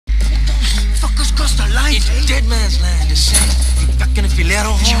dead man's land, you see. Back in the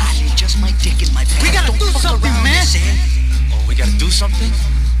filero, Charlie, just my dick in my pants. We gotta do something, man. Oh, we gotta do something?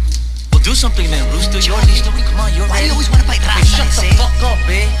 Well, do something then, Rooster. You're listo. Come on, you're Why ready. do you always want to fight Hey, shut the fuck up,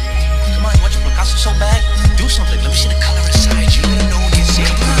 eh? Come on, you want your Picasso so bad? Do something. Let me see the color inside you. You know, you see.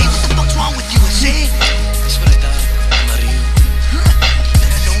 Hey, what the fuck's wrong with you, see? That's what I thought. Amarillo.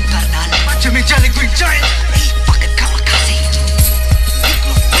 Pero no, carnal. Jimmy Jolly Green Giant. Hey, fucking kamikaze.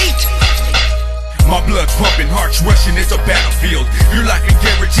 Wait. My blood's pumping, heart's rushing, it's a battlefield. You're like a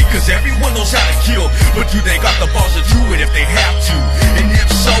guarantee, cause everyone knows how to kill. But do they got the balls to do it if they have to? And if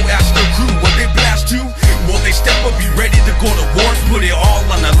so, ask the crew, will they blast too? Will they step up, be ready to go to war? Put it all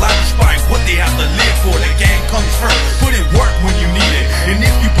on the line, despite what they have to live for. The gang comes first, put in work when you need it. And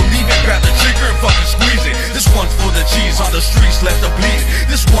if you believe it, grab the trigger and fucking squeeze it. This one's for the cheese on the streets, left to bleed.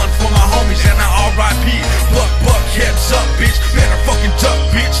 This one for my homies and I R.I.P. Buck, heads up, bitch, better fucking duck,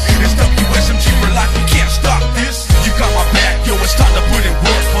 bitch. It's WSMG for life, you can't stop this. You got my back, yo, it's time to put in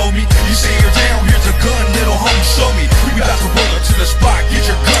work, homie. You say you're down, here's a gun, little homie, show me. We got to roll up to the spot, get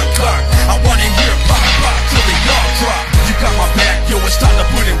your gun cocked. I wanna hear pop, pop, till they all drop. You got my back, yo, it's time to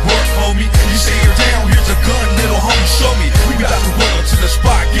put in work, homie. You say you're down, here's a gun, little homie, show me. We got to roll up to the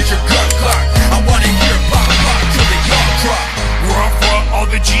spot, get your gun cocked. I wanna hear pop, pop, till they all drop. Where I'm from, all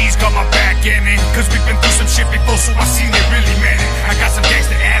the G's got my back in it. Cause we've been through some shit before, so I seen they really meant it. I got some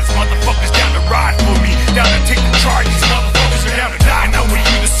gangsta ass motherfuckers down to ride for me, down to take the charge. These motherfuckers are down to die. And I know we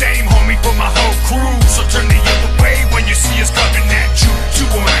do the same, homie, for my whole crew. So turn the other way when you see us coming at you.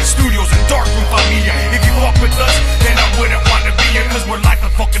 209 Studios and Darkroom Familia. If you fuck with us, then I wouldn't wanna be here. Cause we're like the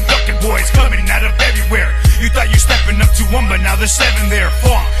fucking ducking boys coming out of everywhere. You thought you're stepping up to one, but now there's 7 there.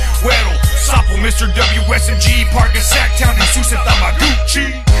 Funk, Weddle, Sapo, Mr. WSMG, Park and Sacktown, and Susan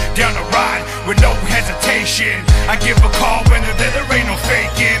Tamaguchi. Down the ride with no hesitation. I give a call when they're there ain't no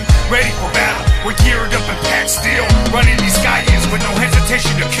faking. Ready for battle, we're geared up and packed steel. Running these skyins with no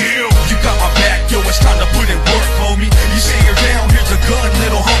hesitation to kill. You got my back, yo, it's time to put in work, homie. You say you're down, here's a gun,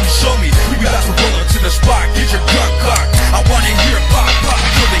 little homie, show me. We got to roll up to the spot, get your gun cocked. I wanna hear pop, pop,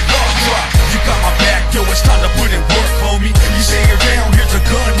 till they all drop. You got my back, yo, it's time to put in work, homie. You say you're down, here's a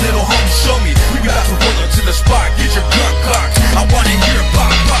gun, little homie, show me. We got to roll up to the spot, get your gun cocked. I wanna hear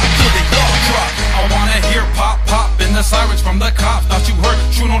pop, pop, till they all drop. I wanna hear pop, pop, and the sirens from the cops. Thought you heard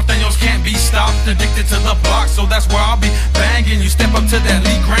true norteños can't be stopped. Addicted to the block, so that's where I'll be banging. You step up to that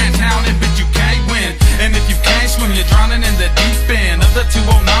Lee Grand Town and bitch you can't win. And if you can't swim, you're drowning in the deep end of the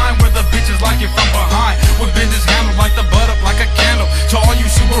 209, where the bitches like it from behind. With business handled like the butt up like a candle. To all you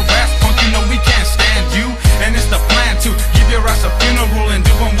super rats punk, you know we can't stand you. And it's the plan to give your ass a funeral and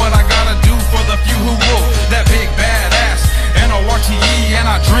doing what I gotta do for the few who rule. That big badass N-O-R-T-E, and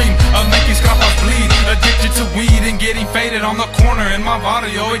I dream of making scoffers bleed. Addicted to weed and getting faded on the corner in my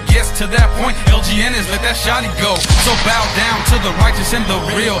barrio. It gets to that point, LGN is let that shotty go. So bow down to the righteous and the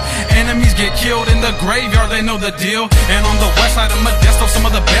real. Enemies get killed in the graveyard, they know the deal. And on the west side of Modesto, some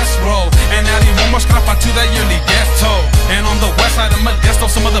of the best roll. And now you won't scrapa to that yearly death toll. And on the west side of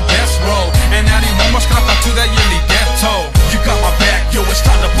Modesto, some of the best roll. And now you won't scrapa to that yearly death toll. You got my back, yo, it's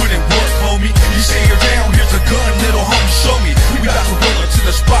time to put in work, homie. You say you're down, here's a gun, little homie, show me. We got to roll up to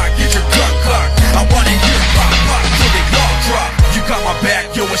the spot, get your gun cocked. I wanna hear pop, pop, till they all drop. You got my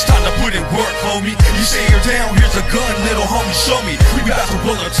back, yo, it's time to put in work, homie. You say you're down, here's a gun, little homie, show me. We got to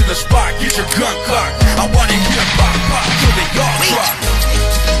roll up to the spot, get your gun cocked. I wanna hear pop, pop, till they all drop.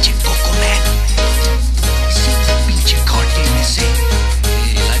 Pinche coco, man. Ese pinche corte, ese.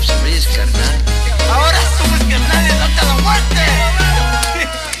 Life's a risk, carnal. Ahora subes, carnal, y date la muerte.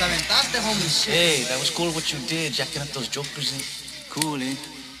 Te aventaste, homie. Hey, that was cool what you did, jacking up those jokers in. Cool,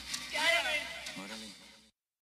 eh?